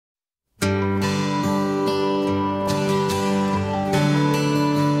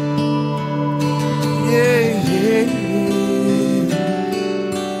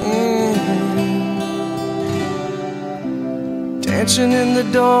dancing in the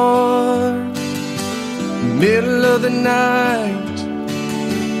dark, middle of the night,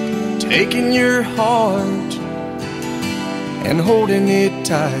 taking your heart and holding it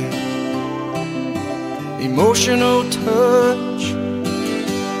tight. Emotional touch,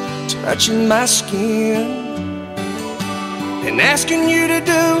 touching my skin, and asking you to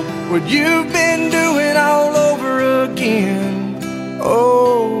do what you've been doing all over again.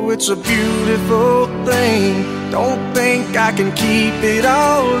 Oh, it's a beautiful thing. Don't think I can keep it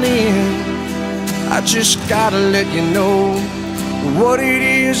all in. I just gotta let you know what it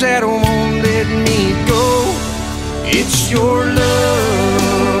is that won't let me go. It's your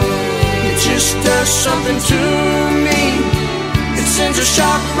love. It just does something to me. It sends a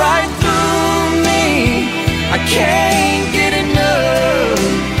shock right through me. I can't get enough.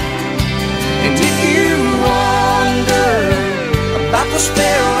 And if you wonder about the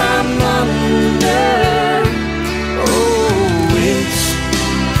spell I'm under, oh, it's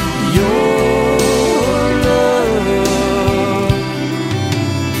your love.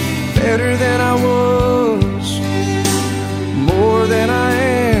 Better than I was, more than I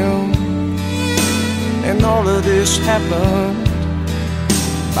am. And all of this happened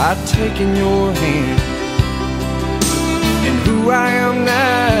by taking your hand. And who I am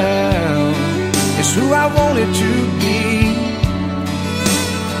now is who I wanted to be.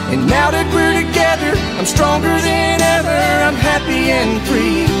 And now that we're together, I'm stronger than ever. I'm happy and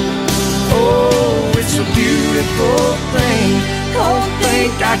free. Oh, it's a beautiful thing. Don't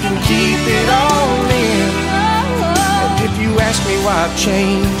think I can keep it all in. And if you ask me why I've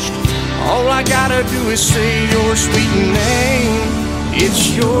changed, all I gotta do is say your sweet name.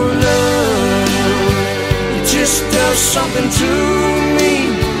 It's your love. It just does something to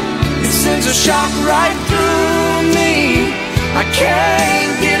me. It sends a shock right through me. I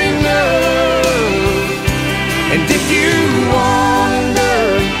can't get enough. And if you wonder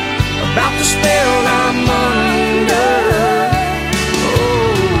about the spell I'm under,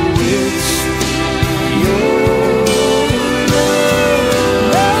 oh, it's your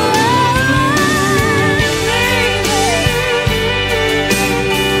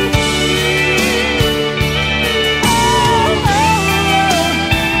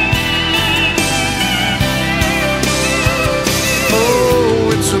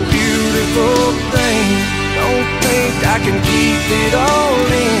I can keep it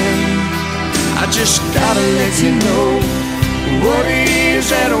all in. I just gotta let you know what it is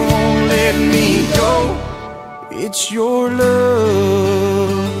that won't let me go. It's your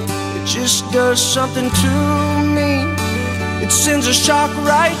love. It just does something to me. It sends a shock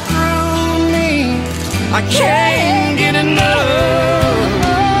right through me. I can't get enough.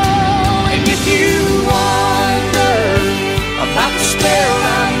 And if you wonder about the spell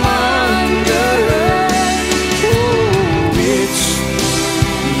I'm under,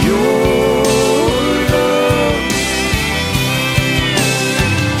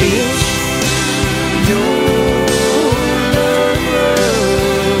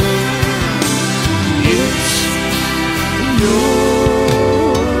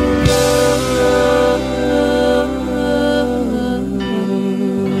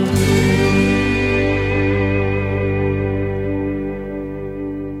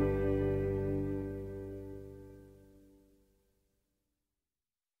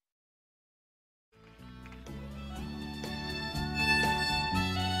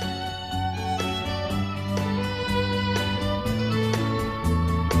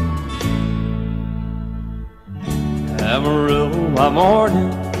 Amarillo by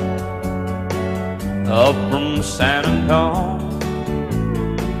morning, up from San Antonio.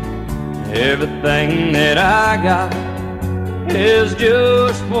 Everything that I got is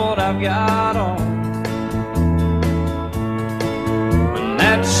just what I've got on. When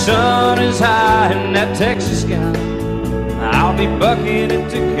that sun is high in that Texas sky, I'll be bucking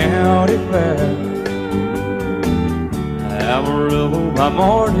into county fair. Amarillo by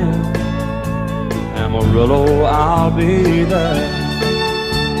morning, Amarillo, I'll be there.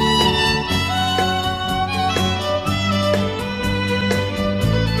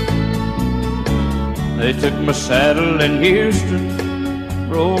 They took my saddle in Houston,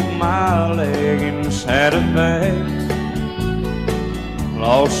 broke my leg in Santa Fe.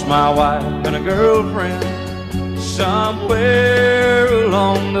 Lost my wife and a girlfriend somewhere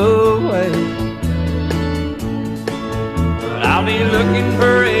along the way. But I'll be looking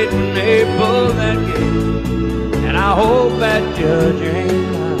for it when they pull that gate, and I hope that judge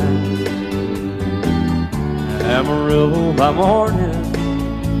ain't lying. Amarillo by morning,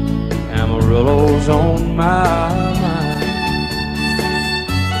 Amarillo's on my mind.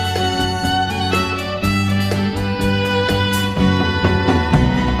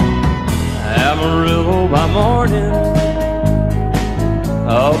 Amarillo by morning,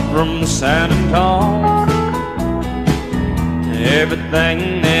 up from the San Antonio.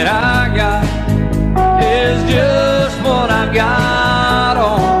 Everything that I got is just what I've got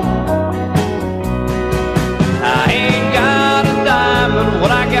on. I ain't got a dime, but what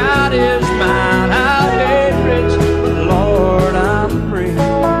I got is mine. I ain't rich, but Lord, I'm free.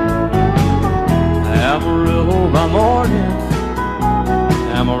 Amarillo by morning,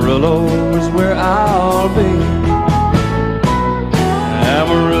 Amarillo is where I'll be.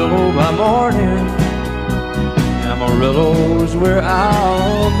 Amarillo by morning, Amarillo is where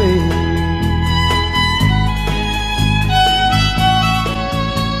I'll be.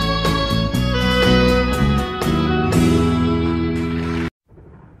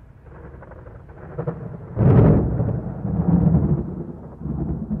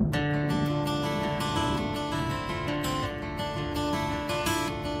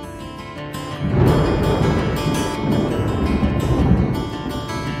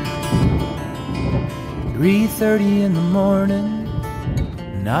 "3:30 in the morning,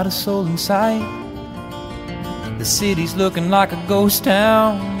 not a soul in sight. The city's looking like a ghost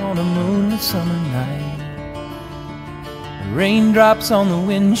town on a moonlit summer night. Raindrops on the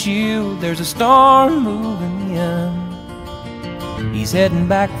windshield, there's a storm moving in. He's heading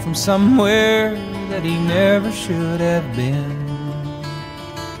back from somewhere that he never should have been.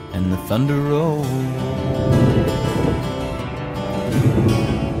 And the thunder rolls,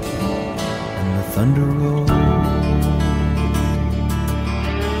 and the thunder rolls.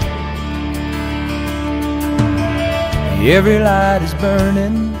 Every light is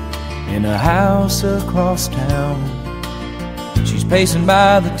burning in a house across town. She's pacing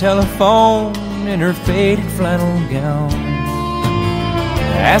by the telephone in her faded flannel gown,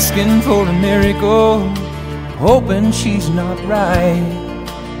 asking for a miracle, hoping she's not right,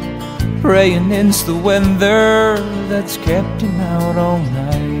 praying it's the weather that's kept him out all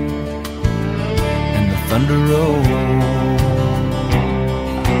night. And the thunder rolls,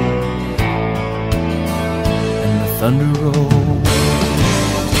 and the thunder rolls.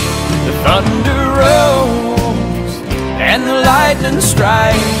 The thunder rolls, and the lightning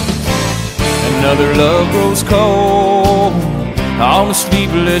strikes. Another love grows cold on a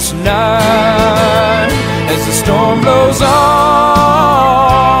sleepless night, as the storm blows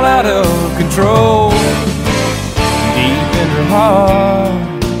all out of control. Deep in her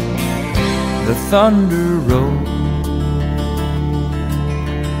heart, the thunder rolls.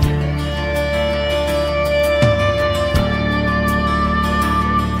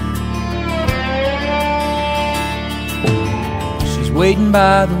 She's waiting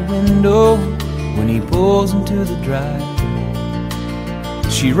by the window when he pulls into the drive.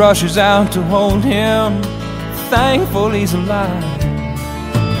 She rushes out to hold him, thankful he's alive.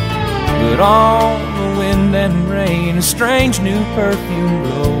 But on the wind and rain, a strange new perfume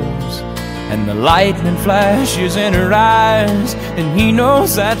blows, and the lightning flashes in her eyes, and he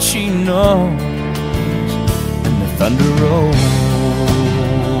knows that she knows. And the thunder rolls,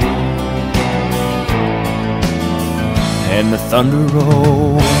 and the thunder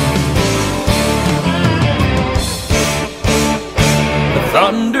rolls. The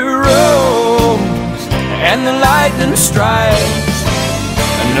thunder rolls, and the lightning strikes.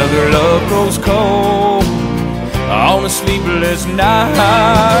 Another love grows cold on a sleepless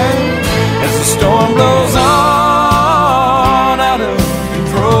night, as the storm blows on out of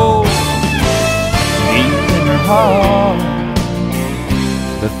control. Deep in her heart,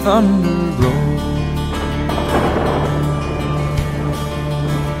 the thunder rolls.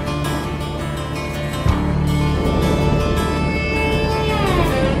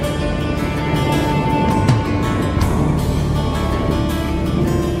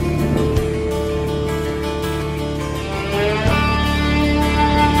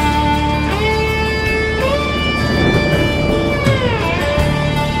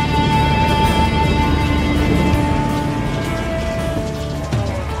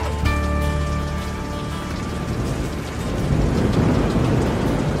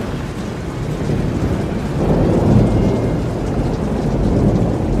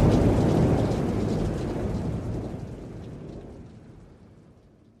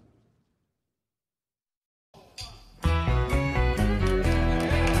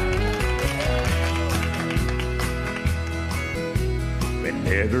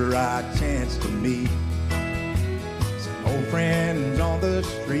 Whenever I chance to meet some old friends on the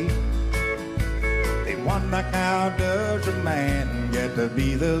street, they wonder, how does a man get to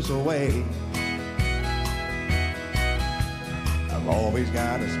be this way? I've always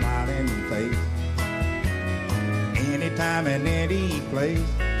got a smiling face, anytime and any place.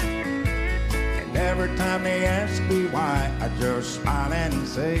 And every time they ask me why, I just smile and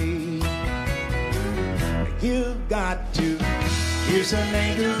say, you've got to kiss an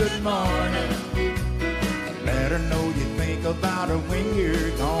angel good morning and let her know you think about her when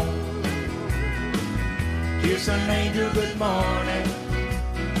you're gone. Kiss an angel good morning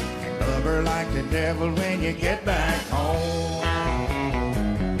and love her like the devil when you get back home.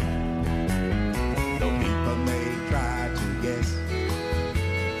 Though people may try to guess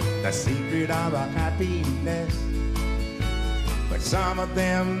the secret of our happiness, but some of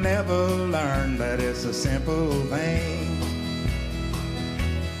them never learn that it's a simple thing.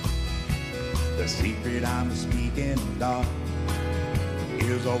 The secret I'm speaking of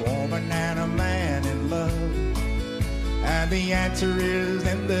is a woman and a man in love, and the answer is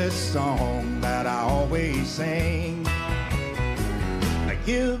in this song that I always sing.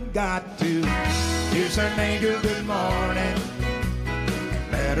 You've got to kiss an angel good morning,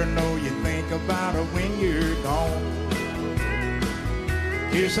 let her know you think about her when you're gone.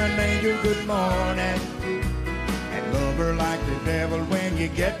 Kiss an angel good morning and love her like the devil when you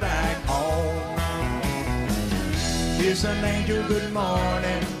get back home. Kiss an angel good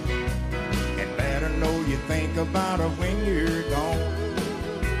morning and let her know you think about her when you're gone.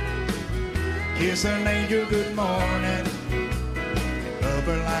 Kiss an angel good morning and love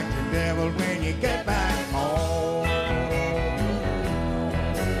her like the devil when you get back home.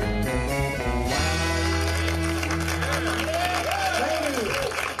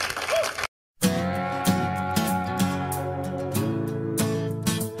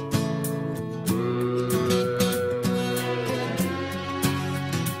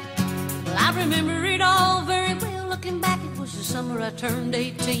 I turned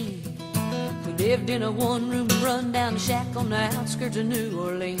 18. We lived in a one-room run-down shack on the outskirts of New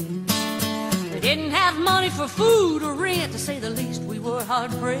Orleans. We didn't have money for food or rent, to say the least. We were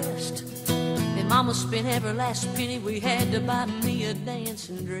hard-pressed, and Mama spent every last penny we had to buy me a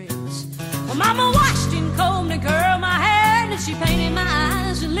dancing dress. Well, Mama washed and combed and curled my hair, and she painted my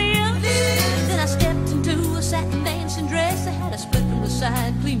eyes and lips. Then I stepped into a satin dancing dress that had a split from the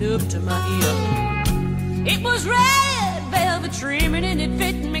side clean up to my hip. It was red velvet trimming and it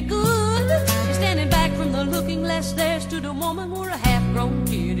fit me good. And standing back from the looking glass there stood a woman where a half-grown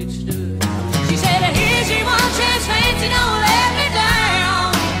kid had stood. She said, here's your one chance, fancy, don't let me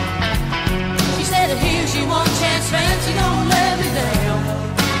down. She said, here's your one chance, fancy, don't let me down.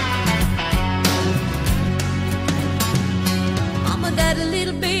 Mama died a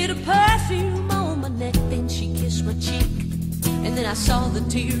little bit of perfume on my neck, then she kissed my cheek. And then I saw the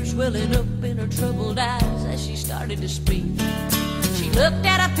tears welling up in her troubled eyes as she started to speak. She looked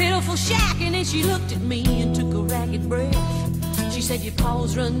at a pitiful shack and then she looked at me and took a ragged breath. She said, your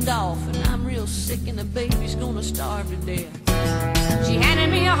paws runned off and I'm real sick and the baby's gonna starve to death. She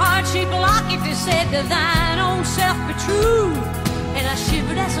handed me a heart-shaped locket that said, to thine own self be true. And I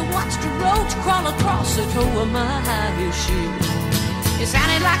shivered as I watched a roach crawl across the toe of my high-heel shoe. It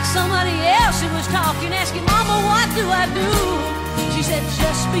sounded like somebody else who was talking, asking, Mama, what do I do? She said,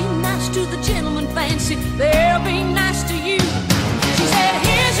 just be nice to the gentleman, fancy, they'll be nice to you. She said,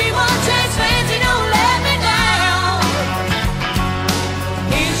 here's your one chance, fancy, don't let me down.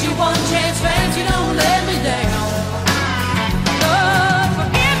 Here's your one chance, fancy, don't let me down. Lord,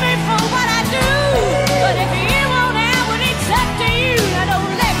 forgive me for what I do, but if you want out, well, it's up to you. Now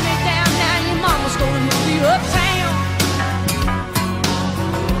don't let me down, now your mama's gonna move you uptown.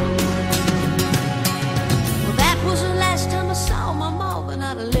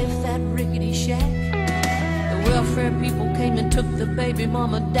 Left that rickety shack. The welfare people came and took the baby.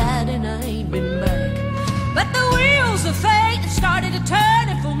 Mama died and I ain't been back. But the wheels of fate started to turn,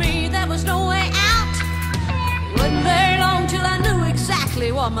 and for me there was no way out. It wasn't very long till I knew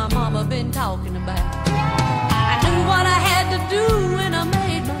exactly what my mama been talking about. I knew what I had to do and I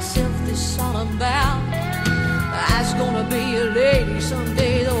made myself this solemn vow. I was gonna be a lady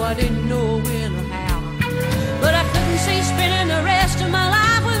someday, though I didn't know when or how. But I couldn't see spending the rest of my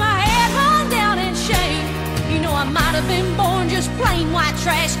life with my head hung down in shame. You know, I might have been born just plain white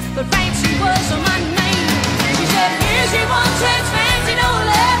trash, but fancy was my name. She said, here's your one chance, fancy, don't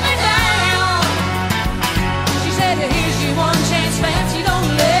let me down. She said, here's your one chance, fancy, don't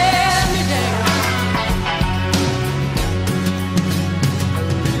let me down.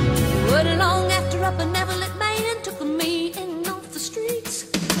 Wasn't long after a benevolent man took me in off the streets.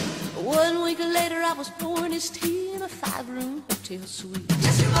 1 week later I was pouring his tea in a 5-room hotel suite.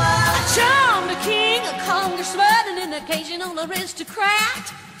 Yes, you were. I charmed a king, a congressman, and an occasional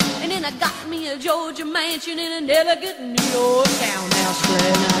aristocrat. And then I got me a Georgia mansion in an elegant New York townhouse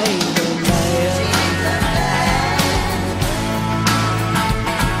flat. And I ain't no man.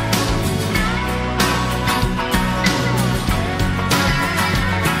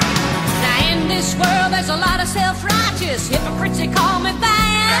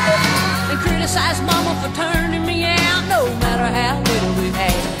 criticize mama for turning me out, no matter how little we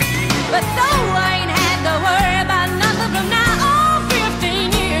had. But though I ain't had to worry about nothing from now on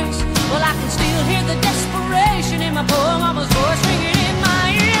 15 years, well, I can still hear the desperation in my poor mama's voice ringing in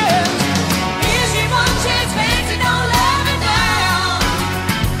my ears. Here's your one chance, fancy, don't let me down.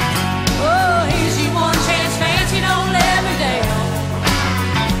 Oh, here's your one chance, fancy, don't let me down.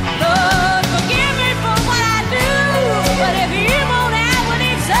 Lord, forgive me for what I do, but if you won't have when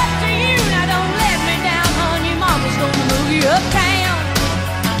it's up to you, now don't let me down, hon, your mama's gonna move you uptown.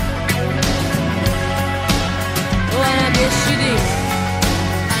 Oh, and I guess she did.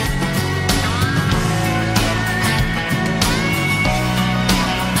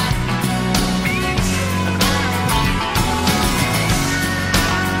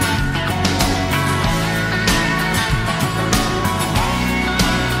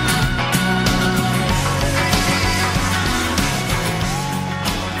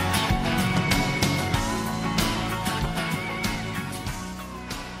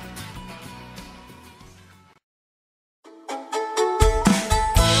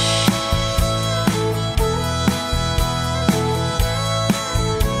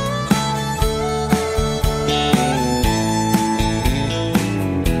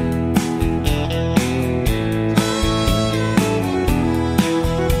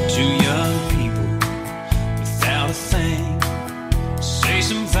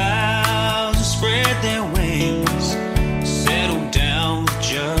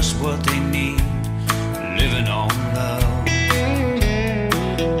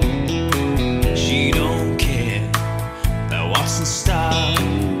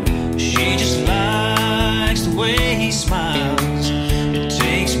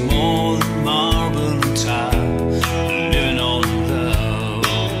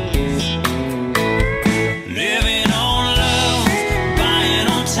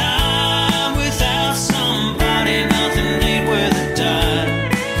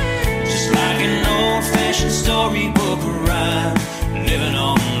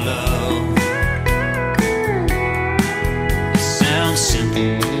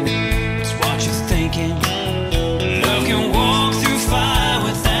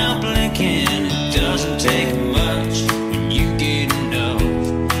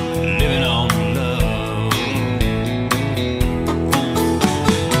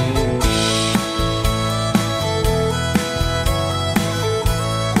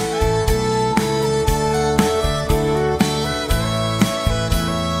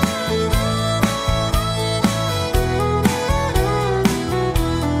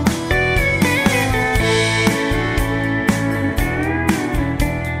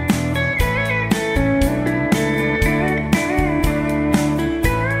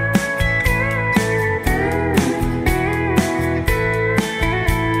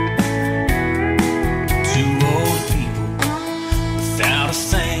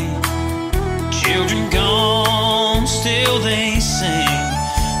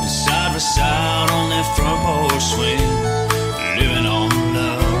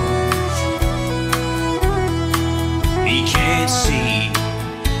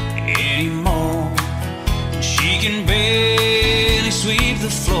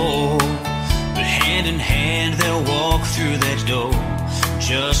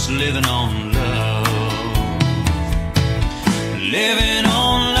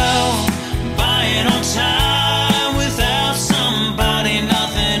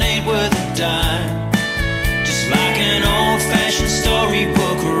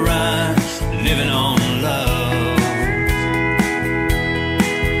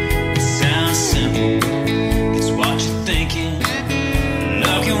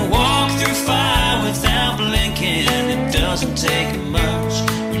 Take much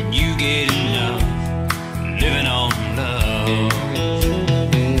when you get enough, living on love.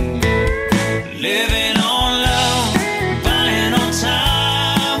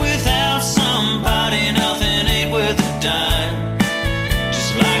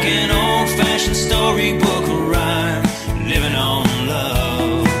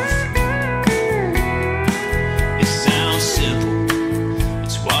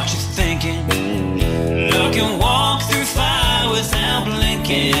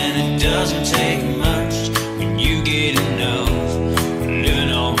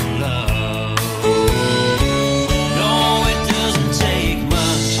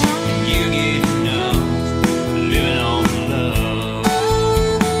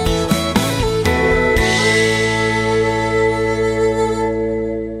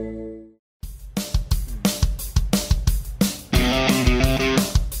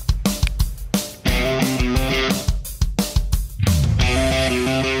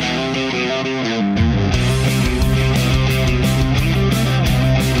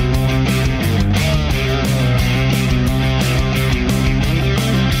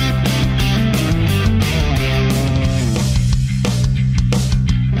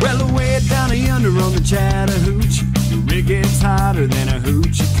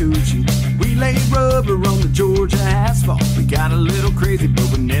 rubber on the Georgia asphalt. We got a little crazy, but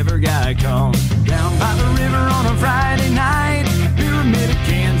we never got caught. Down by the river on a Friday night, pyramid of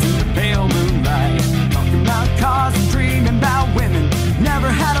cans in the pale moonlight. Talking about cars and dreaming about women. Never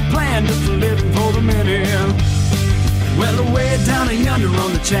had a plan, just living for the minute. Well, away down yonder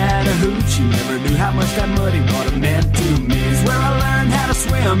on the Chattahoochee, never knew how much that muddy water meant to me. It's where I learned how to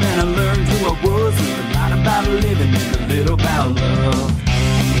swim and I learned who I was. Learned a lot about living and a little about love.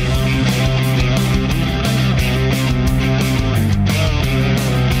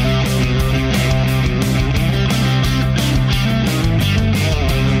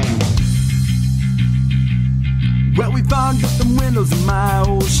 Well, we fogged up the windows of my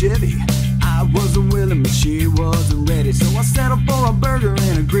old Chevy. I wasn't willing, but she wasn't ready. So I settled for a burger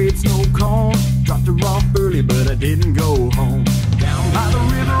and a great snow cone. Dropped her off early, but I didn't go home. Down by the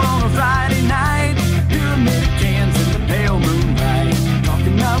river on a Friday night, pyramid of cans in the pale moonlight.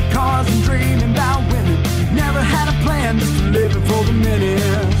 Talking about cars and dreaming about women. Never had a plan, just living for the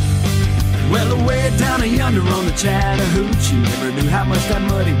minute. Well, away down yonder on the Chattahoochee, never knew how much that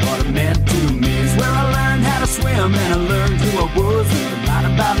muddy water meant to me. It's where I learned how to swim and I learned who I was. Learned a lot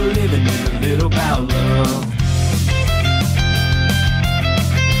about living and a little about love.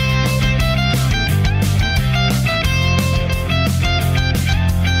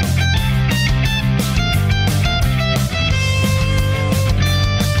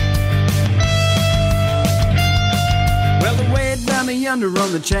 Well, away down yonder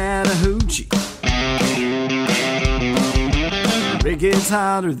on the Chattahoochee, the rig gets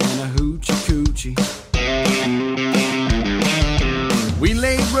hotter than a hoochie coochie. We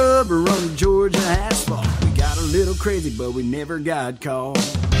laid rubber on the Georgia asphalt. We got a little crazy, but we never got caught.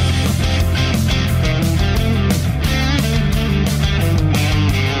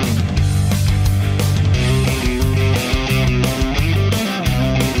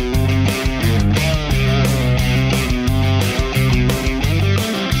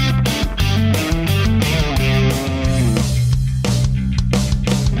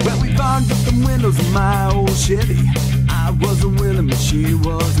 Windows of my old Chevy. I wasn't willing, but she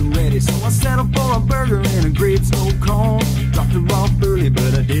wasn't ready. So I settled for a burger and a great snow cone. Dropped her off early,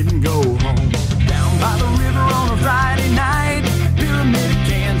 but I didn't go home. Down by the river on a Friday night, pyramid of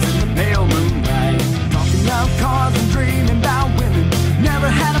cans in the pale moonlight. Talking about cars and dreaming about women. Never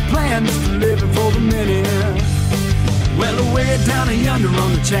had a plan, just living for the minute. Well, away down yonder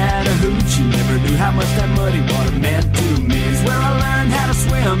on the Chattahoochee, never knew how much that muddy water meant to me. It's where I learned how to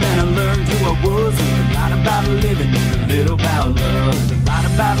swim and I learned who I was. Learned a lot about living and a little about love. Learned a lot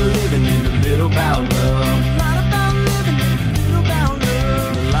about living and a little about love. A lot about living and a little about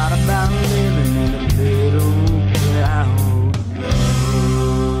love. A lot about living and a little about love.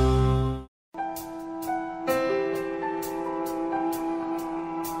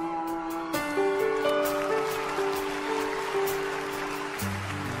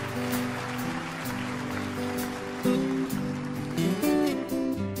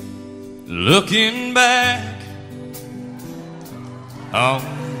 Looking back on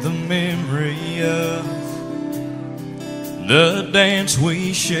the memory of the dance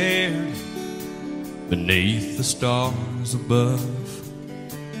we shared beneath the stars above,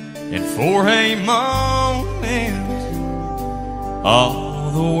 and for a moment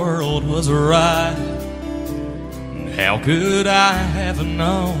all the world was right. And how could I have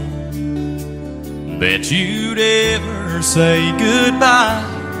known that you'd ever say goodbye?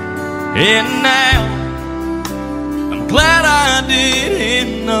 And now I'm glad I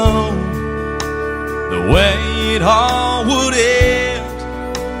didn't know the way it all would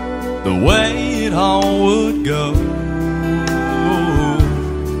end, the way it all would go.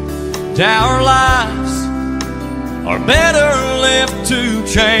 Our lives are better left to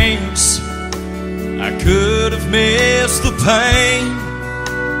chance. I could have missed the pain,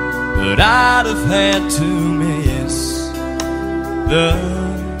 but I'd have had to miss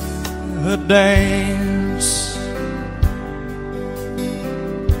the dance.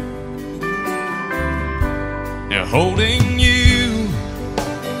 Now holding you,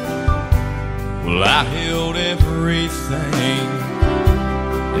 well, I held everything,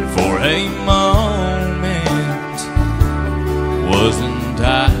 and for a moment wasn't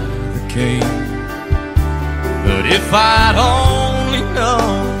I the king? But if I'd only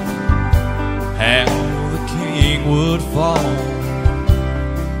known how the king would fall,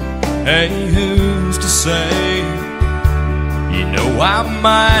 hey, who's to say? You know, I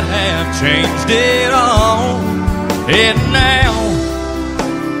might have changed it all. And now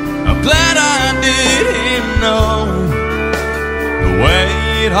I'm glad I didn't know the way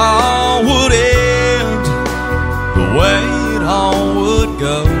it all would end, the way it all would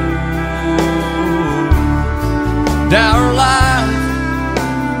go.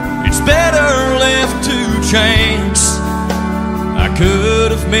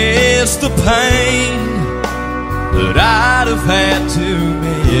 have missed the pain, but I'd have had to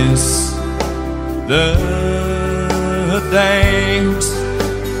miss the dance.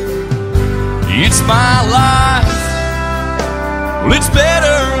 It's my life, well, it's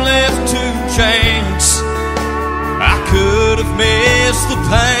better left to chance. I could have missed the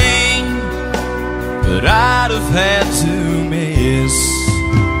pain, but I'd have had to miss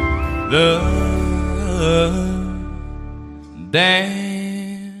the dance.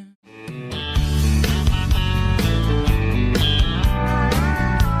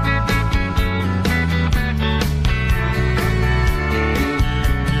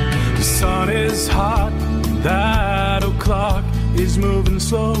 The sun is hot, that old clock is moving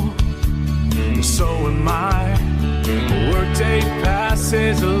slow, and so am I. The workday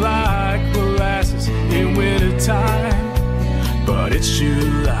passes like molasses in wintertime, but it's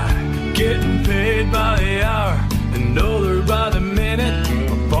July, getting paid by the hour and older by the minute.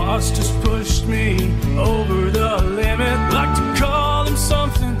 My boss just pushed me over the limit. Like to call him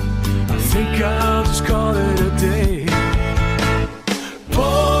something, I think I'll just call it a day.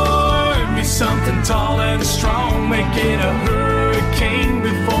 Pour me something tall and strong, make it a hurricane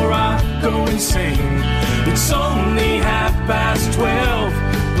before I go insane. It's only 12:30,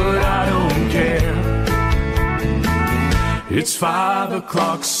 but I don't care. It's 5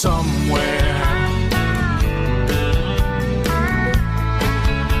 o'clock somewhere.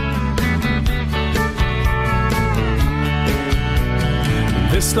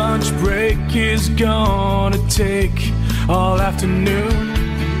 This lunch break is gonna take all afternoon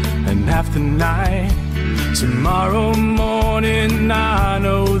and half the night. Tomorrow morning I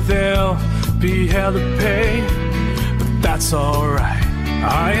know there'll be hell to pay, but that's alright.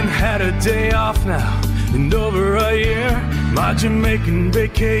 I ain't had a day off now in over a year. My Jamaican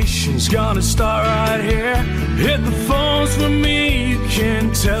vacation's gonna start right here. Hit the phones for me, you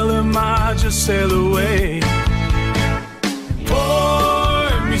can tell them I just sailed away.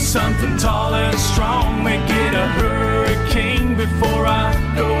 Pour me something tall and strong, make it a hurricane before I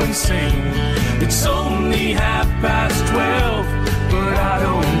go insane. It's only 12:30, but I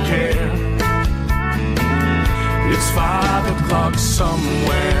don't care. It's 5 o'clock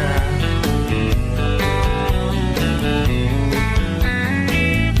somewhere.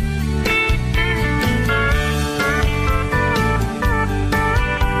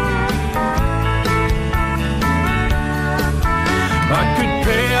 I could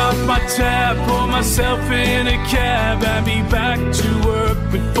pay off my tab, pull myself in a cab, and be back to work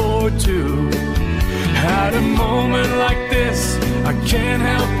before 2. At a moment like this, I can't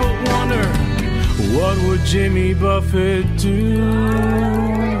help but wonder, what would Jimmy Buffett do?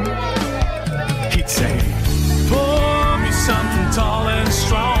 He'd say, pour me something tall and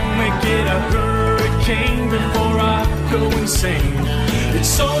strong, make it a hurricane before I go insane.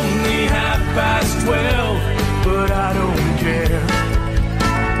 It's only 12:30, but I don't care.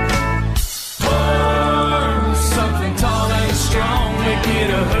 Pour me something tall and strong, make it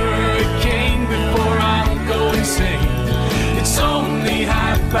a hurricane before I go insane. It's only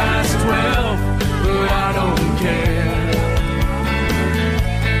 12:30, but I don't care.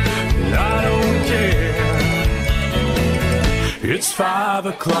 I don't care. It's 5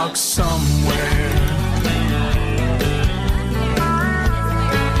 o'clock somewhere.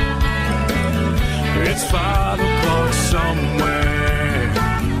 It's 5 o'clock somewhere.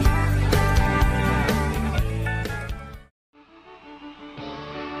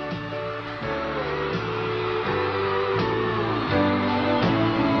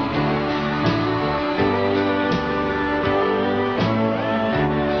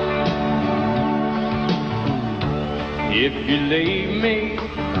 If you leave me,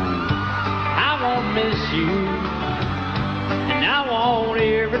 I won't miss you, and I won't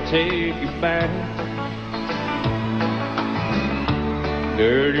ever take you back.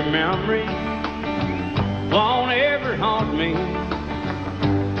 Dirty memory won't ever haunt me,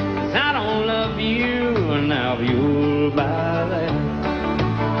 'cause I don't love you, and now you'll buy that.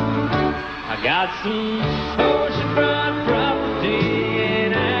 I got some oceanfront property in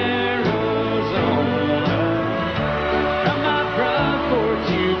Arizona. From my front porch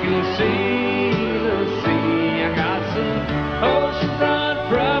you can see the sea. I got some oceanfront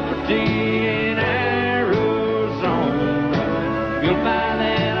property in Arizona. You'll find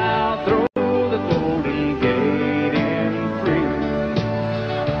that I'll throw the Golden Gate in free.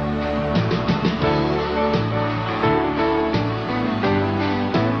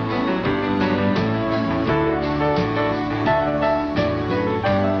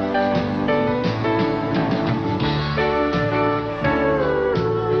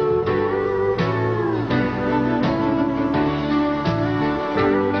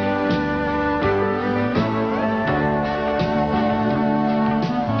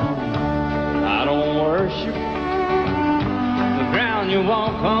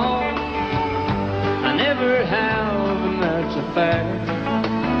 walk home. I never have, and that's a fact.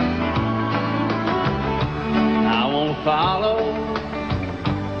 I won't follow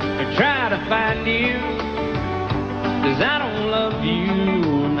or try to find you, 'cause I don't love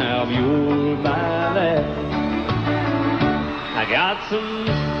you now you're by that. I got some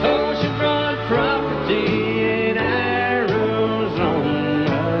oceanfront property in Arizona.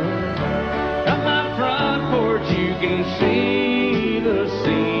 From my front porch you can see the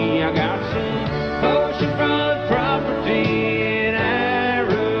sea. I got some oceanfront property in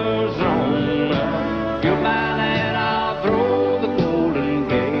Arizona. If you'll buy that, I'll throw the Golden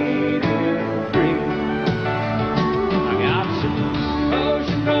Gate in free. I got some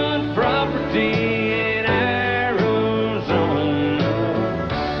oceanfront property in Arizona.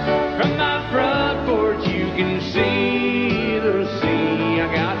 From my front porch you can see the sea. I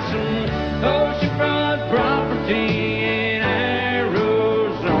got some oceanfront property in Arizona.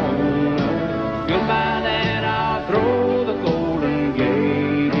 If you'll buy that, I'll throw the Golden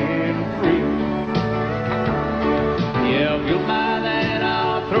Gate in free. Yeah, if you'll buy that,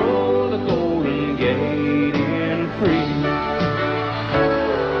 I'll throw the Golden Gate in free.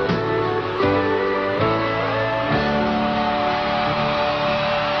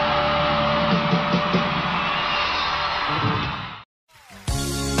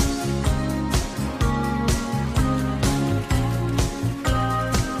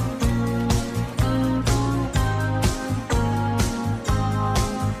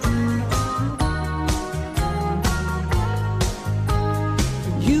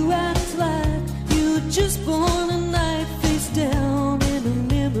 You act like you were just born a night, face down in a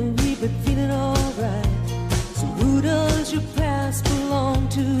memory, but feeling alright. So who does your past belong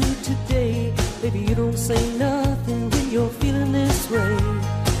to today? Baby, you don't say nothing when you're feeling this way.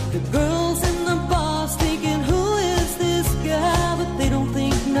 The girls in the bars thinking, who is this guy? But they don't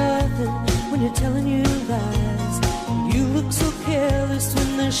think nothing when you're telling you lies. You look so careless when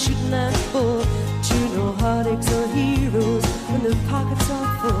they're shooting at bull, but you know heartaches are heroes when their pockets are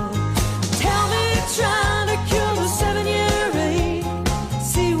full. Tell me you're trying to kill a 7-year ache.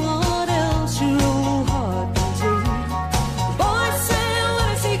 See what else your old heart can take. Boys say, when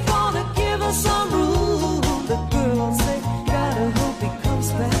is he gonna give us some room? The girls say, gotta hope he comes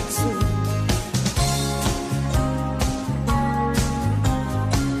back soon.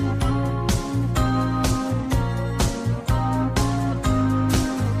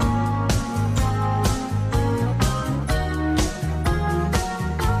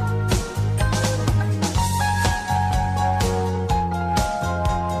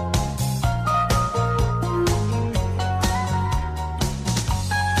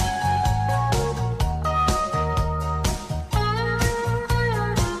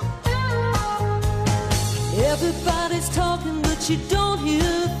 Everybody's talking, but you don't hear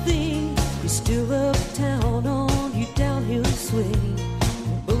a thing. You're still uptown on your downhill swing.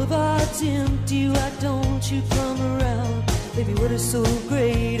 Boulevard's empty, why don't you come around? Baby, what is so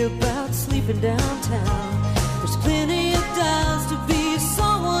great about sleeping downtown? There's plenty of times to be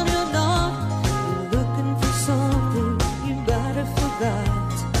someone you're not. You're looking for something you might have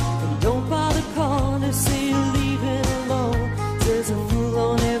forgot. And don't bother calling to say you're leaving alone. There's a fool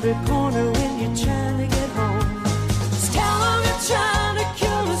on every corner when you're trying to get home. Just tell them you're trying to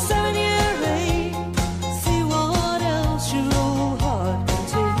kill a 7-year ache. See what else your old heart can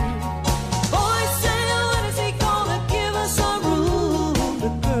take. Boys say, when is he gonna give us some room?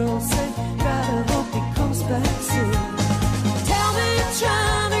 The girls say, gotta hope he comes back soon. Tell me you're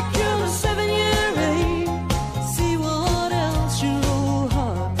trying to kill a 7-year ache. See what else your old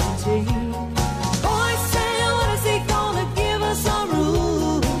heart can take. Boys say, when is he gonna give us some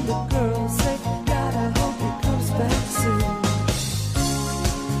room? The girls say, gotta hope he comes back soon.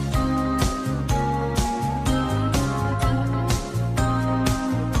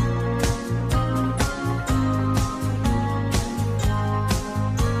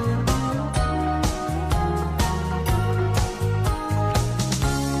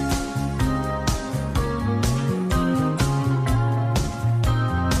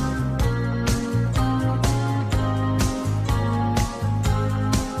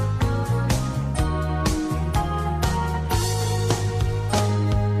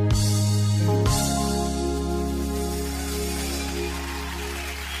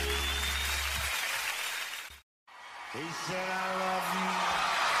 He said, I love you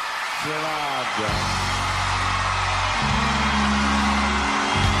till I die.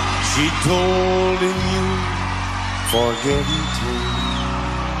 She told him you forget him too.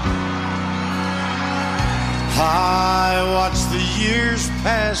 I watched the years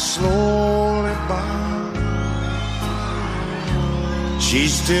pass slowly by. she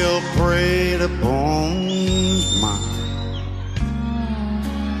still preyed upon his mind.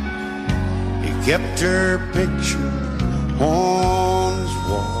 He kept her picture on his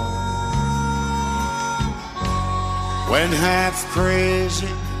wall. When half crazy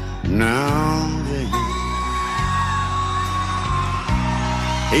now and then,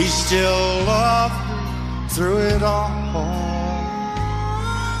 he still loved her through it all,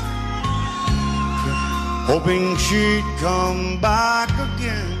 hoping she'd come back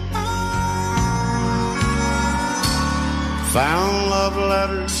again. Found love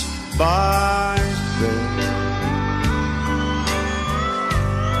letters by his bed,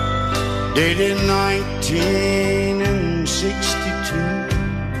 dated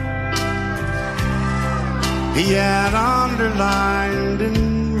 1962. He had underlined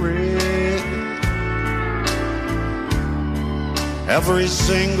in red every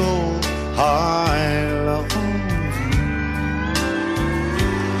single I love you.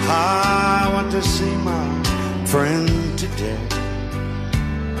 I want to see my friend today.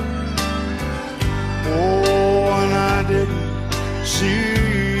 Oh, and I didn't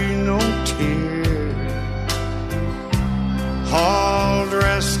see no tear. All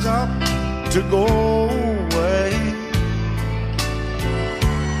dressed up to go away.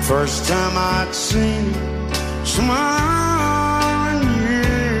 First time I'd seen him smile in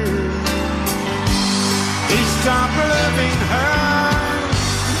years. He stopped loving her.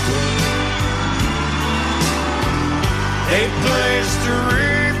 They placed a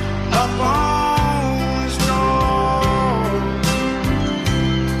wreath up on his door.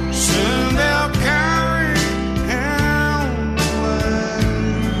 Soon they'll carry him away.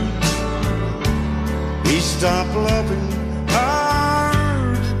 He stopped loving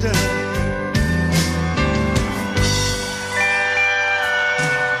her today.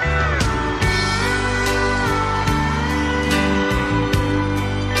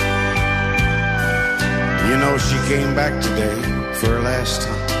 You know, she came back today for her last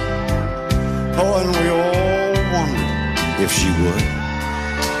time. Oh, and we all wondered if she would.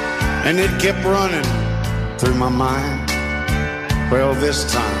 And it kept running through my mind. Well, this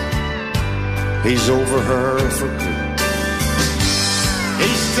time, he's over her for good. He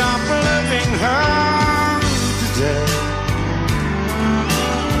stopped loving her today.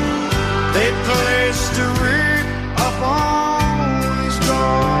 They placed a wreath up on his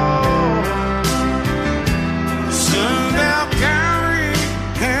door. Soon they'll carry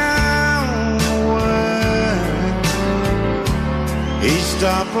him away. He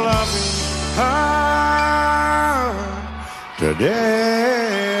stopped loving her today.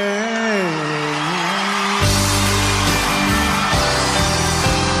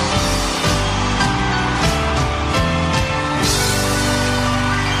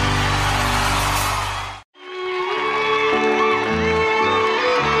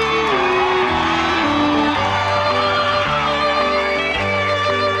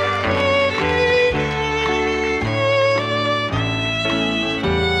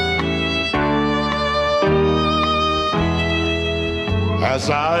 As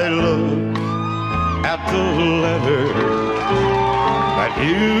I look at the letter that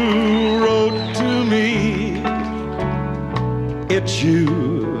you wrote to me, it's you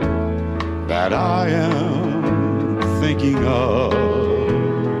that I am thinking of.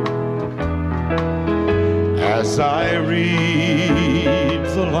 As I read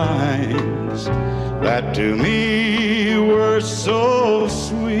the lines that to me were so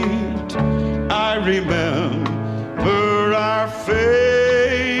sweet, I remember our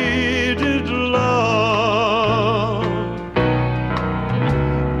faded love.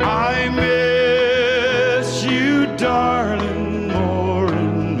 I miss you, darling, more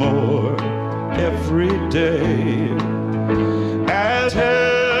and more every day, as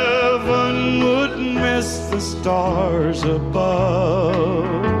heaven would miss the stars above.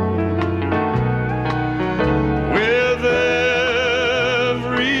 With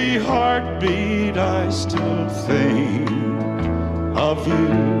every heartbeat I still think of you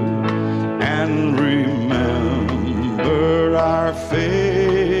and remember our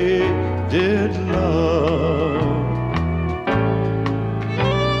faded love.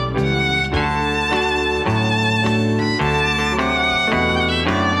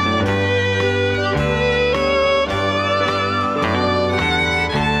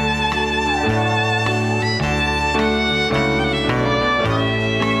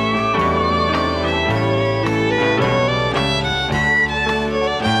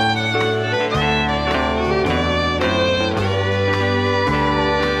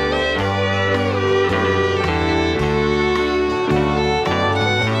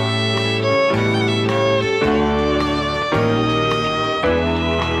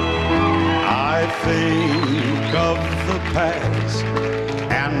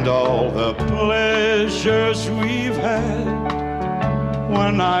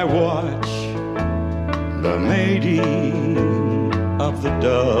 when I watch the mating of the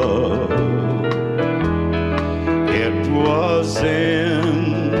dove. It was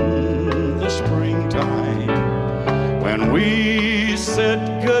in the springtime when we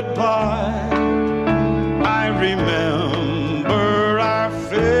said goodbye. I remember our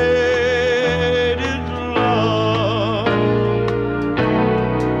faded love.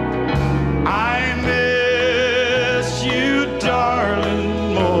 I miss you,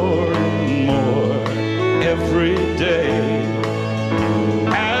 darling, more and more every day,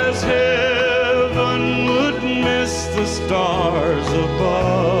 as heaven would miss the stars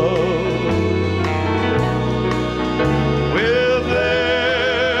above. With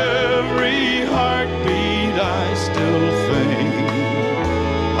every heartbeat I still think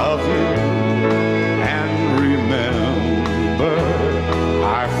of you and remember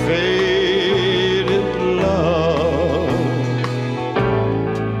our faded love.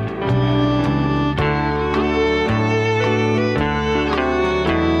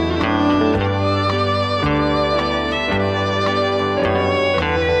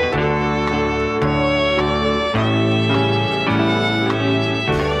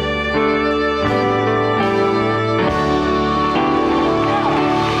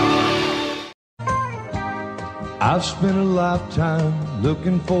 I've spent a lifetime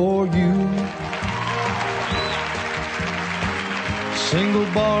looking for you. Single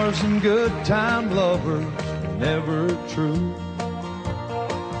bars and good time lovers, never true.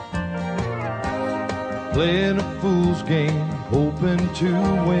 Playing a fool's game, hoping to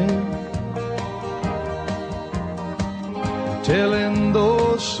win. Telling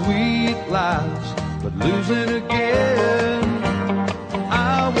those sweet lies, but losing again.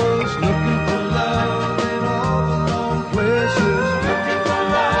 I was looking for love in all the wrong places, looking for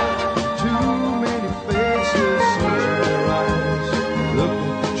love, too many faces, searching their eyes,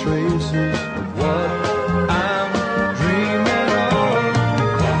 looking for traces of what I'm dreaming of.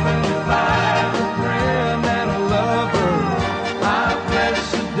 Hoping to find a friend and a lover. I bless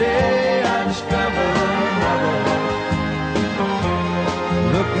the day I discovered another.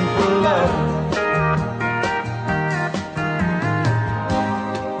 Looking for love.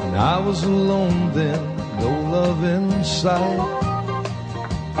 And I was alone then, no love in sight.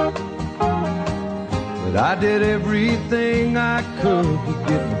 But I did everything I could to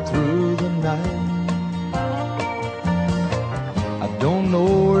get me through the night. I don't know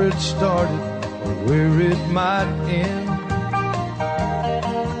where it started or where it might end.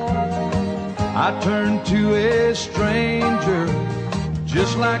 I turned to a stranger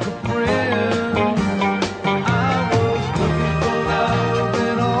just like a friend. I was looking for love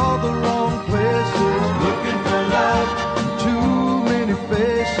in all the wrong places, looking for love in too many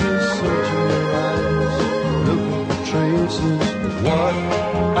faces, searching their eyes, looking for traces of what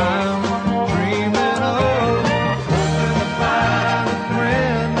I'm dreaming of. Hoping to find a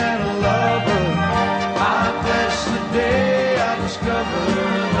friend and a lover. I bless the day I discovered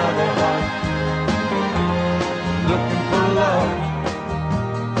another one. Looking for love.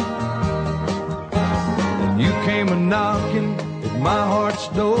 You came a-knocking at my heart's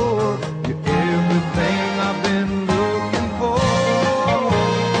door. You're everything I've been looking for.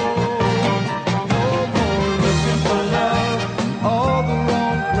 No more looking for love in all the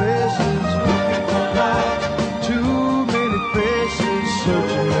wrong places, looking for love, too many faces,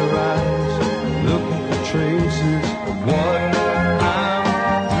 searching their eyes, looking for traces of what I'm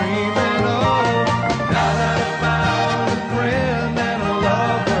dreaming of. Now that I found a friend and a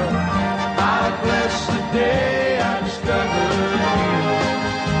lover, I bless the day I discovered you.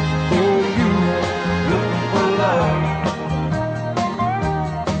 Oh, you looking for love.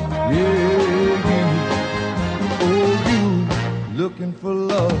 Yeah, you. Oh, you looking for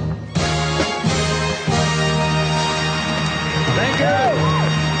love. Thank you.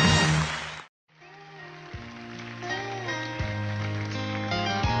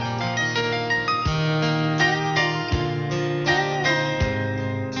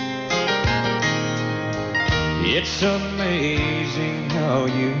 It's amazing how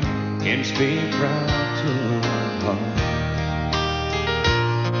you can speak right to my heart.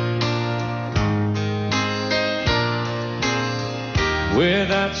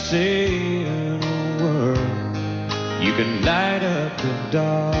 Without saying a word, you can light up the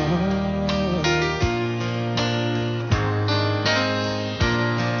dark.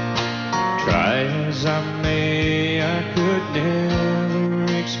 Try as I may, I could never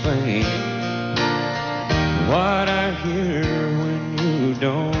explain what I hear when you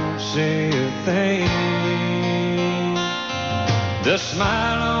don't say a thing. The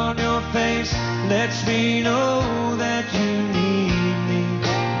smile on your face lets me know that you need me.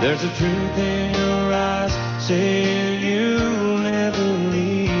 There's a truth in your eyes saying you'll never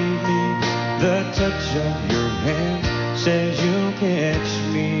leave me. The touch of your hand says you'll catch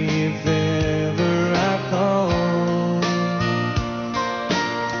me if ever I fall.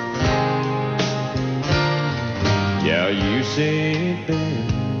 Yeah, you say it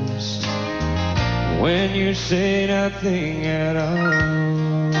best when you say nothing at all.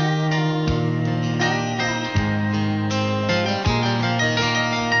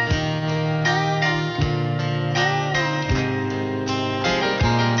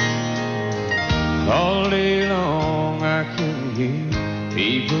 All day long I can hear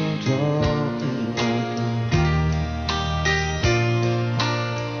people talking like that.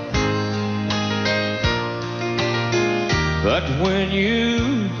 But when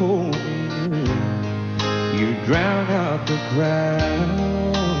you hold me near, you drown out the crowd.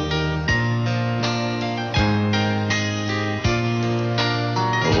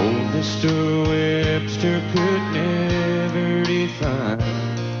 Oh, Mr. Webster could never define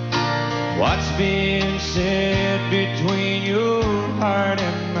what's being said between your heart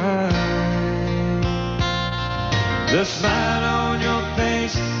and mine. The smile on your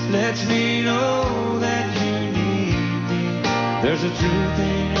face lets me know that you need me. There's a truth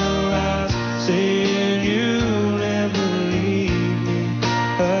in your eyes saying you'll never leave me.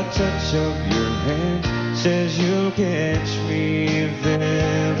 A touch of your hand says you'll catch me if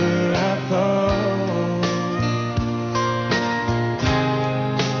ever I fall.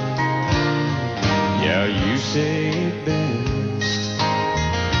 Yeah, you say it best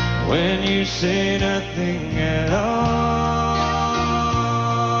when you say nothing at all.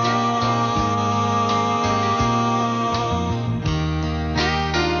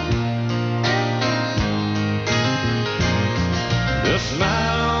 The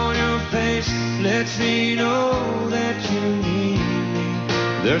smile on your face lets me know that you need me.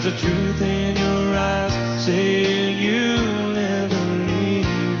 There's a truth in your eyes saying you'll never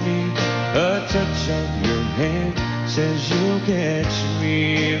leave me. A touch of your hand says you'll catch me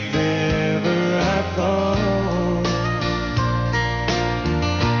if ever I fall.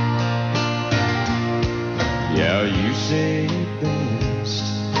 Yeah, you say it best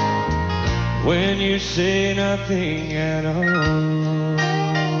when you say nothing at all.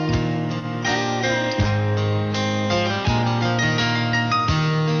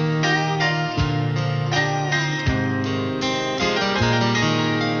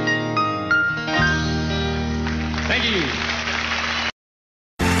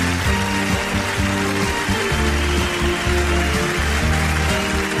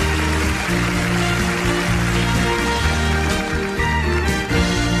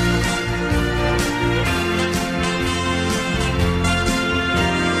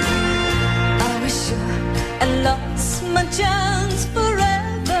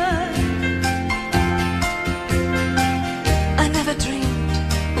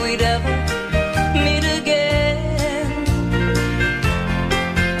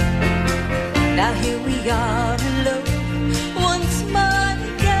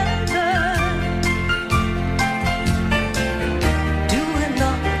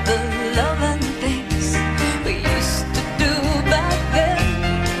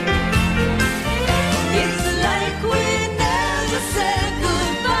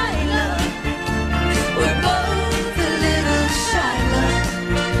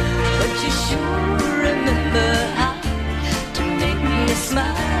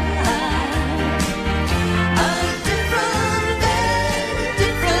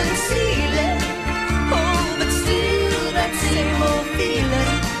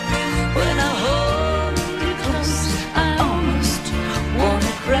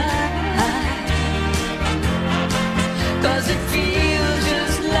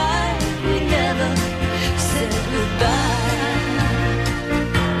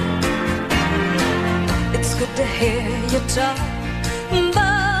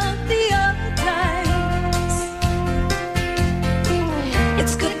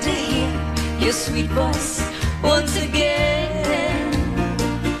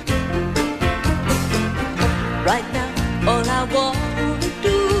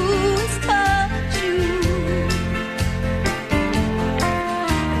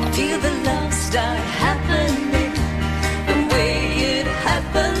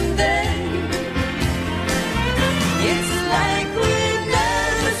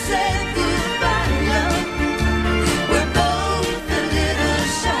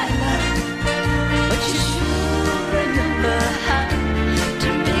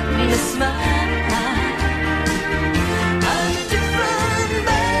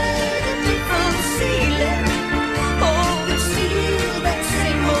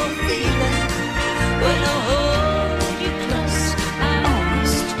 Same old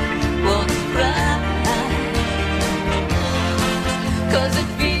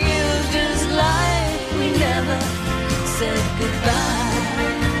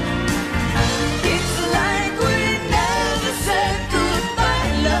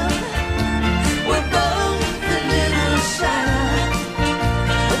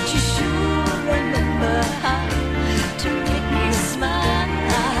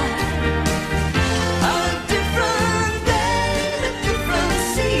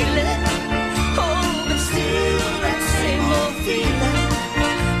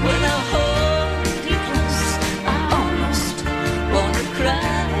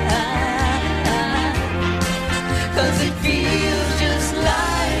 'cause it feels just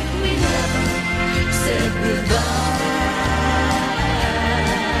like we never said goodbye.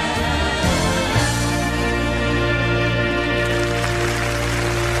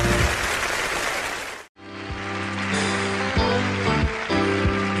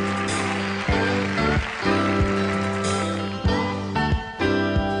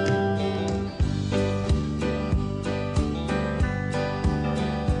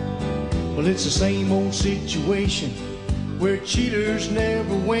 Well, it's the same old situation where cheaters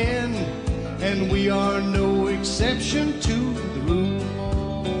never win, and we are no exception to the rule.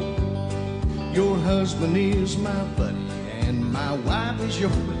 Your husband is my buddy, and my wife is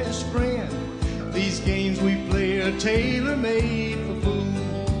your best friend. These games we play are tailor-made for fools.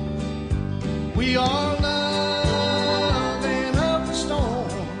 We are loving up the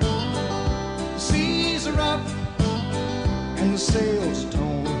storm. The seas are up and the sails are torn.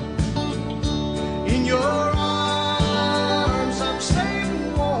 In your arms I'm safe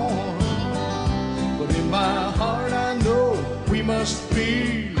and warm, but in my heart I know we must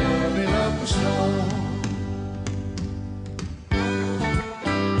be loving up the storm.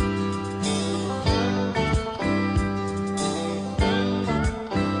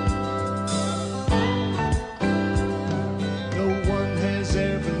 No one has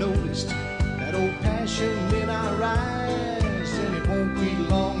ever noticed that old passion in our eyes, and it won't be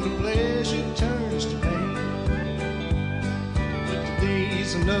long till pleasure turns to pain. But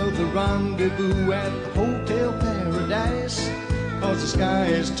today's another rendezvous at the Hotel Paradise, 'cause the sky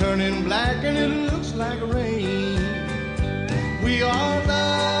is turning black and it looks like rain. We are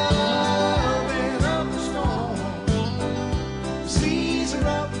loving up the storm. The seas are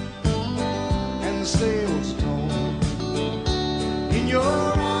up and the sails are torn. In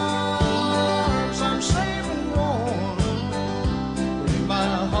your arms I'm safe and warm, but in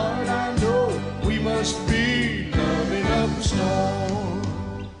my heart I know we must be loving up the storm.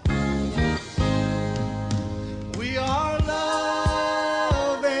 We are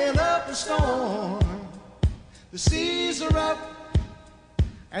loving up the storm. The seas are up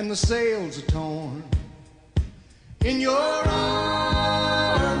and the sails are torn. In your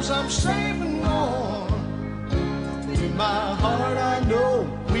arms I'm safe and warm, but in my heart I know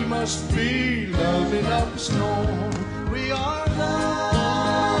we must be loving up the storm. We are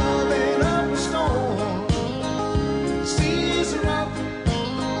loving up the storm. The seas are up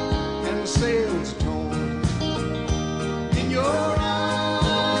and the sails are torn. In your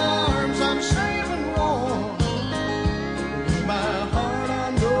arms I'm safe and warm, but in my heart I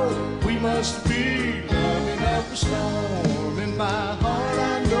know we must be loving up the storm. In my heart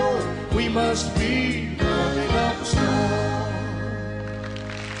I know we must be loving up the storm.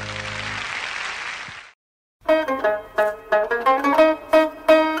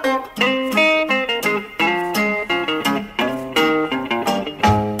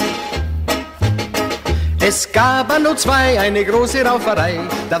 Es gab an O2 eine große Rauferei,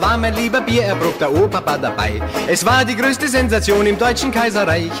 da war mein lieber Biererbruch, der Ohrpapa, dabei. Es war die größte Sensation im deutschen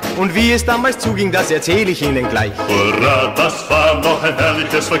Kaiserreich, und wie es damals zuging, das erzähle ich Ihnen gleich. Hurra, das war noch ein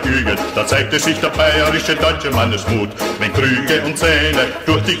herrliches Vergnügen, da zeigte sich der bayerische deutsche Mannesmut. Wenn Krüge und Zähne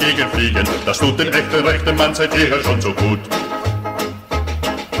durch die Gegend fliegen, das tut den echten rechten Mann seit jeher schon so gut.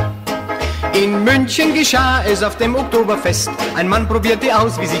 In München geschah es auf dem Oktoberfest. Ein Mann probierte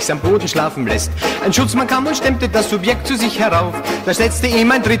aus, wie sich's am Boden schlafen lässt. Ein Schutzmann kam und stemmte das Subjekt zu sich herauf. Da setzte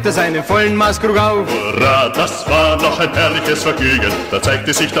ihm ein Dritter seinen vollen Maßkrug auf. Hurra, das war noch ein herrliches Vergnügen, da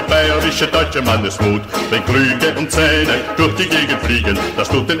zeigte sich der bayerische deutsche Mannesmut. Wenn Krüge und Zähne durch die Gegend fliegen, das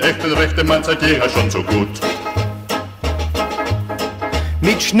tut den echten rechten Mann seit jeher schon so gut.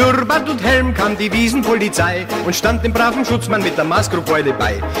 Mit Schnurrbart und Helm kam die Wiesenpolizei und stand dem braven Schutzmann mit der Maßkrugbeule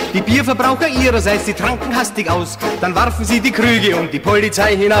bei. Die Bierverbraucher ihrerseits, die tranken hastig aus, dann warfen sie die Krüge und die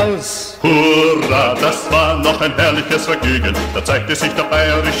Polizei hinaus. Hurra, das war noch ein herrliches Vergnügen, da zeigte sich der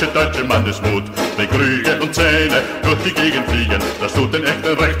bayerische deutsche Mannesmut. Wenn Krüge und Zähne durch die Gegend fliegen, das tut den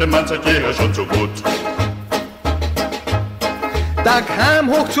echten rechten Mann seit jeher schon so gut. Da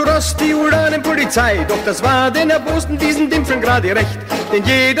kam hoch zu Ross die Uranenpolizei, doch das war den erbosten Wiesendimpfeln gerade recht. Denn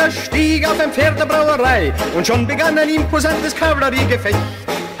jeder stieg auf ein Pferd der Brauerei und schon begann ein imposantes Kavalleriegefecht.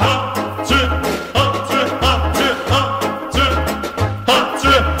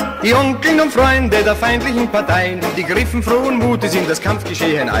 Die Onkeln und Freunde der feindlichen Parteien, die griffen frohen Mutes in das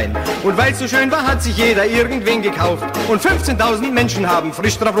Kampfgeschehen ein. Und weil's so schön war, hat sich jeder irgendwen gekauft und 15.000 Menschen haben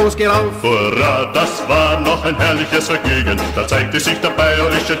frisch drauf losgerauft. Hurra, das war noch ein herrliches Vergnügen, da zeigte sich der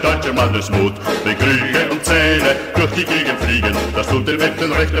bayerische deutsche Mannesmut. Wenn Krüge und Zähne durch die Gegend fliegen, das tut den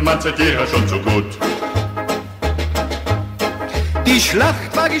echten rechten Mann seit jeher schon so gut. Die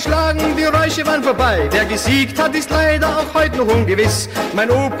Schlacht war geschlagen, die Räusche waren vorbei. Wer gesiegt hat, ist leider auch heute noch ungewiss.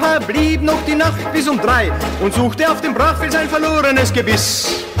 Mein Opa blieb noch die Nacht bis um 3 und suchte auf dem Brachfeld sein verlorenes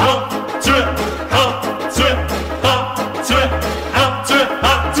Gebiss. Ha, zwe, ha, zwe, ha, zwe, ha, zwe,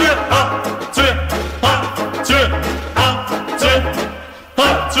 ha, zwe, ha, zwe, ha, zwe, ha, zwe,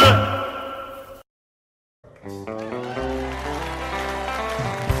 ha, zwe.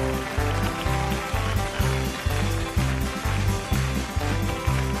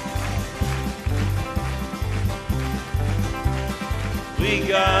 We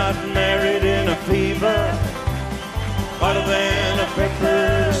got married in a fever, hotter than a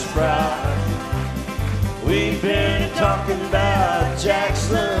pepper sprout. We've been talking about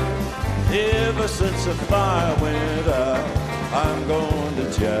Jackson ever since the fire went out. I'm going to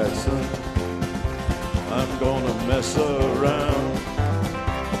Jackson, I'm gonna mess around.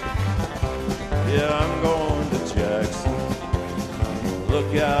 Yeah, I'm going to Jackson,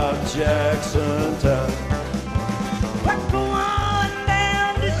 look out Jackson town. We're going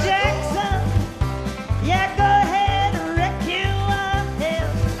down to Jackson. Yeah, go ahead and wreck your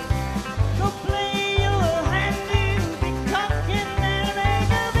hell. Go play your hand, you'll be talking and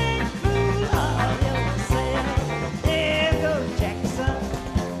make a big fool of yourself. Yeah, go Jackson.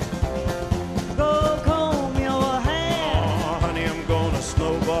 Go comb your hair. Oh, honey, I'm gonna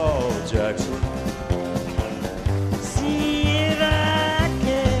snowball Jackson. See if I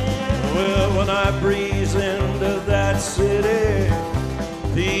can. Well, when I breeze into that city,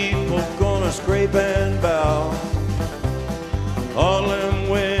 people gonna scrape and bow. All them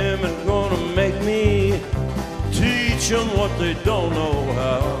women gonna make me teach them what they don't know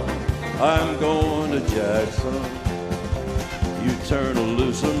how. I'm going to Jackson, you turn to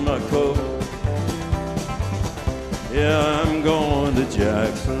loosen my coat. Yeah, I'm going to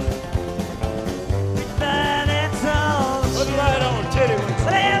Jackson. But that's all. Put it right on, titty whips.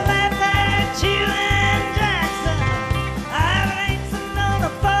 Well, that's at you and Jackson. I ain't sitting on a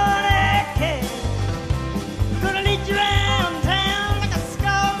 40K. Gonna lead you around town like a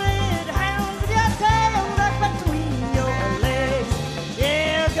scalded hound with your tail tucked between your legs.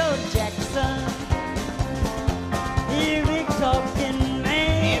 Yeah, go Jackson. You big talking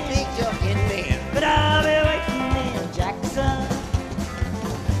man. Yeah, big talking man. But I'll be waiting in Jackson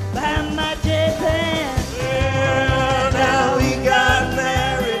behind my J-Pan. Yeah, now we got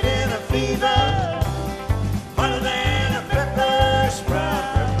married in a fever, hotter than a pepper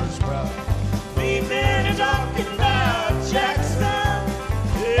sprout. We've been talking about Jackson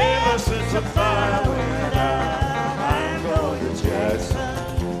ever since the fire went out. I'm going to Jackson,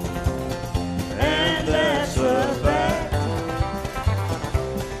 and that's a fact.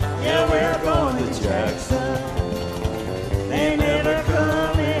 Yeah, we're going to Jackson. They never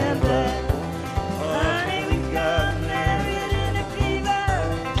coming back. Honey, we got married in a fever.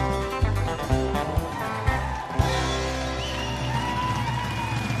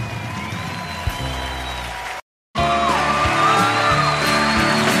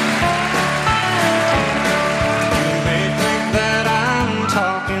 You may think that I'm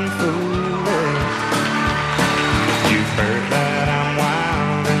talking foolish. You've heard that I'm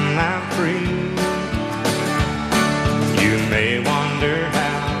wild and I'm free. You may wonder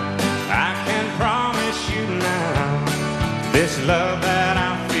how I can promise you now this love that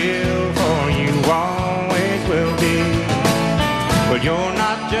I feel for you always will be. But you're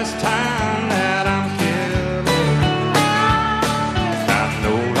not just time that I'm killing. I'm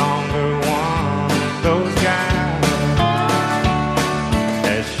no longer one of those guys.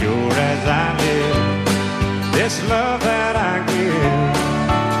 As sure as I live, this love that I give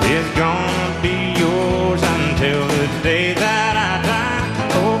is gonna be yours until the day that I die.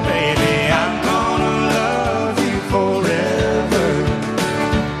 Oh baby, I'm gonna love you forever,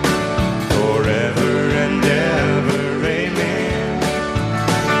 forever and ever, amen.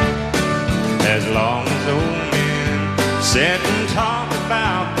 As long as old men sit and talk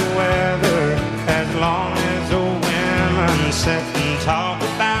about the weather, as long as old women sit and talk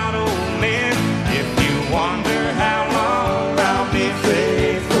about old men, if you wonder how long I'll be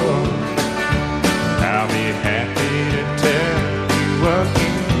faithful, I'll be happy to tell you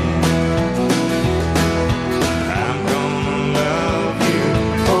again. I'm gonna love you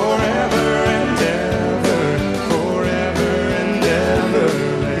forever and ever, forever and ever,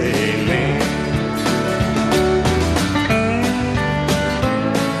 amen.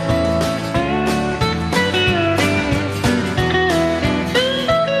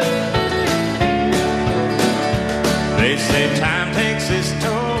 They say time takes its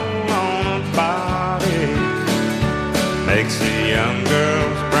toll on a body, makes a young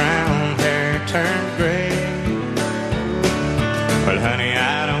girl's brown hair turn gray.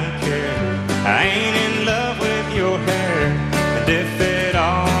 I ain't in love with your hair, and if it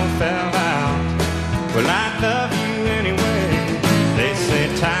all fell out, well, I'd love you anyway. They say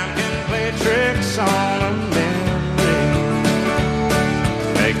time can play tricks on a memory,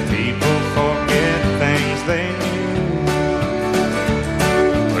 make people forget things they knew.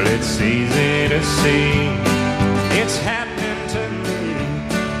 Well, it's easy to see it's happening to me.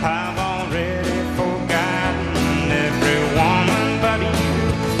 I've already forgotten every woman but you.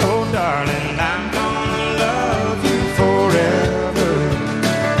 Oh, darling, I'm gonna love you forever,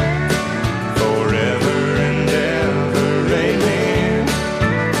 forever and ever, amen.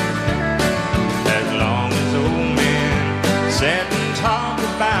 As long as old men sit and talk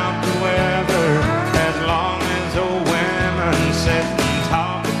about the weather, as long as old women sit and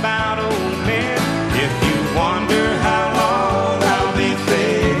talk about old men. If you wonder how long I'll be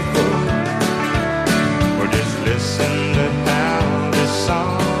faithful, or just listen to how this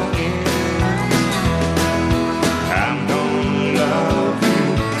song ends. I'm gonna love you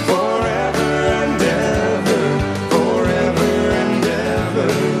forever and ever, forever and ever,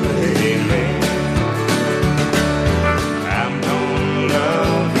 amen. I'm gonna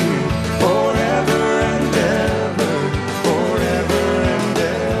love you forever and ever, forever and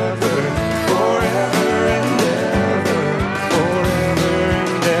ever, forever and ever, forever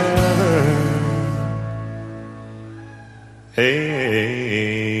and ever, amen.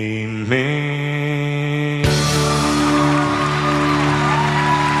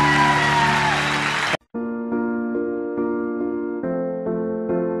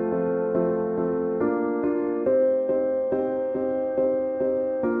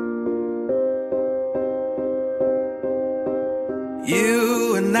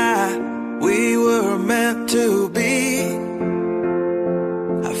 You and I, we were meant to be.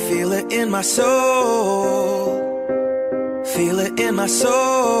 I feel it in my soul, feel it in my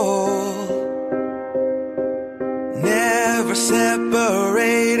soul. Never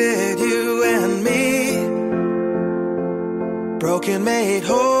separated, you and me. Broken made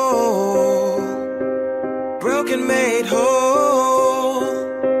whole, broken made whole.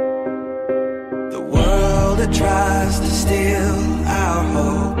 The world that tries to steal our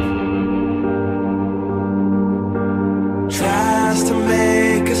hope tries to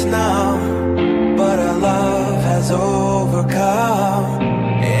make us numb, but our love has overcome.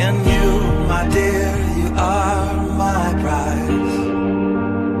 And you, my dear, you are my prize.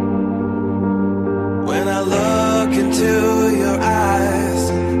 When I look into your eyes,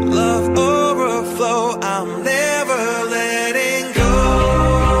 love overflow, I'm never letting go.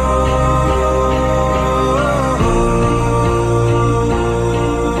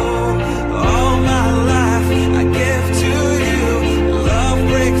 All my life I give to you, love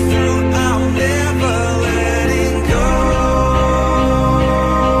breakthrough, I'm never letting go.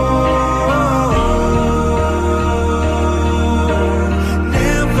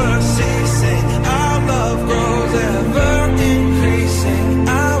 Never ceasing, our love grows ever increasing,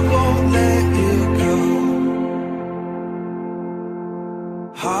 I won't let you go.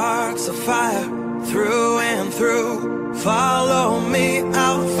 Hearts of fire through and through, follow me,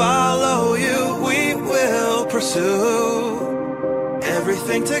 I'll follow you, we will pursue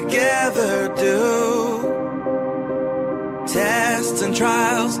everything together, do tests and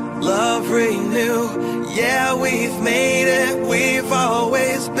trials, love renew. Yeah, we've made it, we've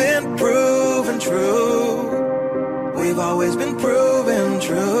always been proven true, we've always been proven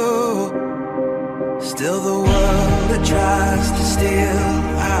true. Still the world that tries to steal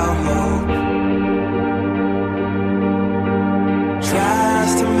our hope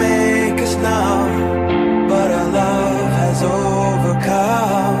tries to make us numb, but our love has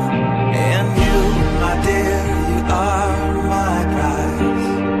overcome. And you, my dear, you are my prize.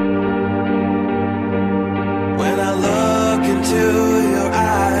 When I look into your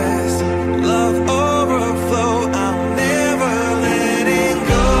eyes, love overflow, I'm never letting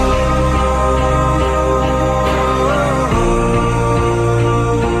go.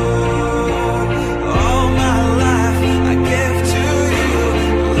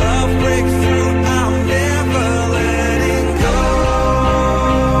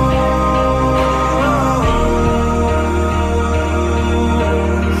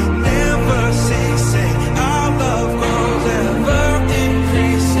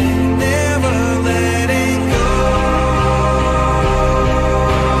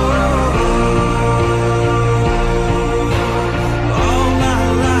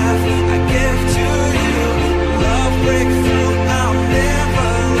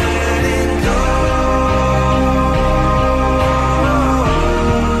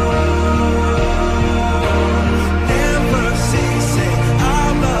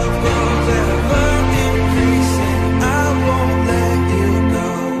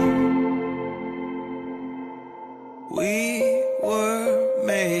 were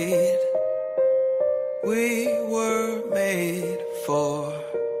made for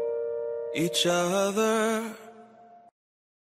each other.